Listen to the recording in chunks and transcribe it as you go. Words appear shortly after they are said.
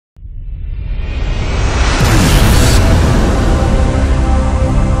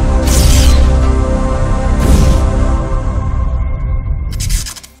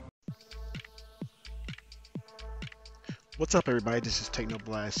What's up, everybody? This is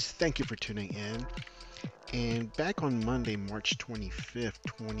TeknoBlast. Thank you for tuning in. And back on Monday, March 25th,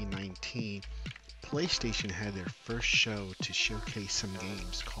 2019, PlayStation had their first show to showcase some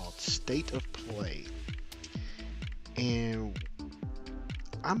games called State of Play. And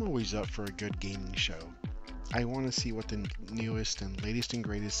I'm always up for a good gaming show. I want to see what the newest and latest and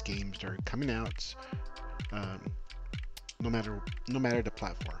greatest games are coming out, no matter the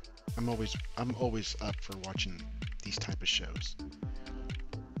platform. I'm always up for watching these type of shows.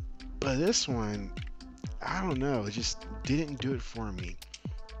 But this one, I don't know, it just didn't do it for me.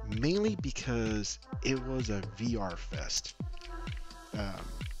 Mainly because it was a VR fest.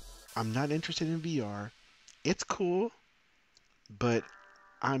 I'm not interested in VR. It's cool, but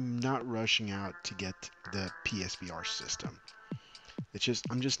I'm not rushing out to get the PSVR system.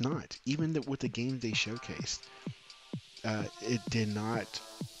 I'm just not. Even with the games they showcased, it did not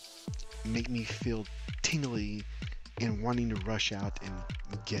make me feel tingly and wanting to rush out and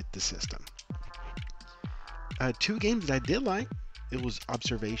get the system. Two games that I did like, it was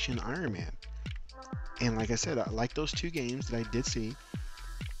Observation, Iron Man. And like I said, I like those two games that I did see,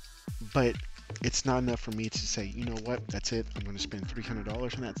 but it's not enough for me to say, you know what, that's it. I'm going to spend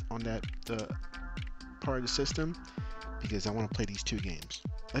 $300 on that part of the system because I want to play these two games.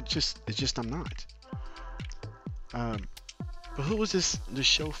 It's just I'm not. But who was the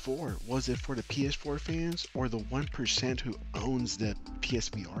show for? Was it for the PS4 fans or the 1% who owns the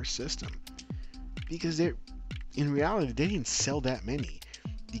PSVR system? Because in reality, they didn't sell that many.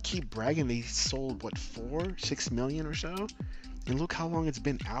 They keep bragging they sold, what, 6 million or so? And look how long it's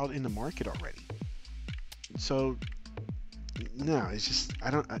been out in the market already. So, no, it's just,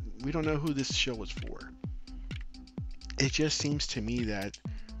 we don't know who this show was for. It just seems to me that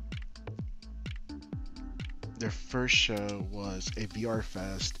their first show was a VR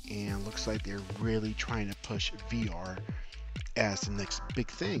fest, and looks like they're really trying to push VR as the next big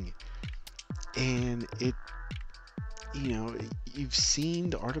thing. And you've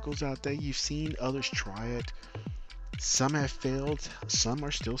seen the articles out there, you've seen others try it. Some have failed, some are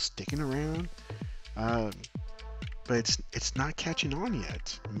still sticking around, but it's not catching on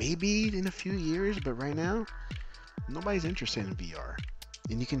yet. Maybe in a few years, but right now, nobody's interested in VR,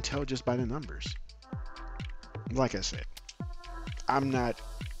 and you can tell just by the numbers. Like I said, I'm not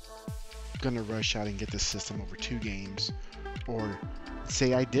gonna rush out and get the system over two games, or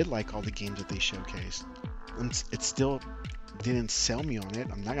say I did like all the games that they showcased. It still didn't sell me on it.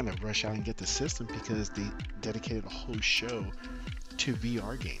 I'm not gonna rush out and get the system because they dedicated a whole show to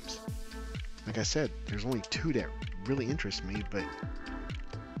VR games. Like I said, there's only two that really interest me, but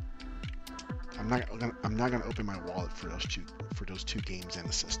I'm not gonna open my wallet for those two games and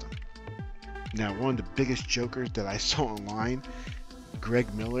the system. Now, one of the biggest jokers that I saw online,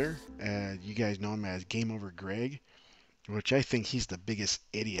 Greg Miller, you guys know him as Game Over Greg, which I think he's the biggest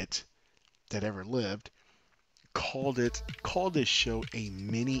idiot that ever lived, called this show a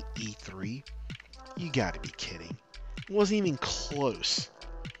MINI-E3. You gotta be kidding. It wasn't even close.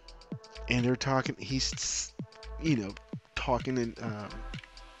 And they're talking, he's, talking and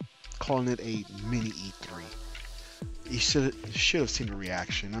calling it a MINI-E3. You should have seen the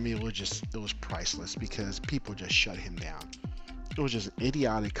reaction. I mean, it was priceless because people just shut him down. It was just an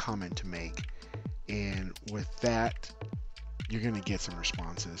idiotic comment to make, and with that, you're gonna get some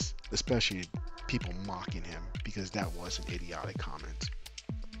responses, especially people mocking him because that was an idiotic comment.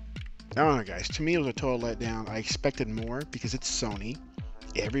 I don't know, guys. To me, it was a total letdown. I expected more because it's Sony.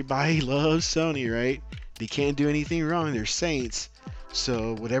 Everybody loves Sony, right? They can't do anything wrong. They're saints.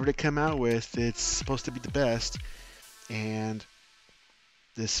 So whatever they come out with, it's supposed to be the best. And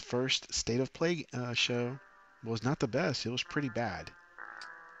this first State of Play show was not the best. It was pretty bad,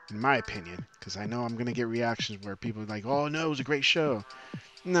 in my opinion, because I know I'm going to get reactions where people are like, oh no, it was a great show.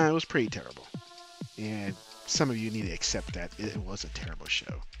 No, it was pretty terrible. And some of you need to accept that it was a terrible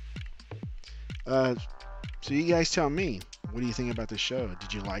show. So you guys tell me, what do you think about the show?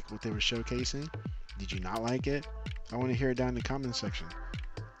 Did you like what they were showcasing? Did you not like it? I want to hear it down in the comment section.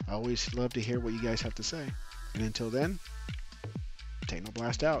 I always love to hear what you guys have to say. And until then,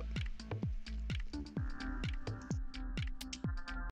 TeknoBlast out.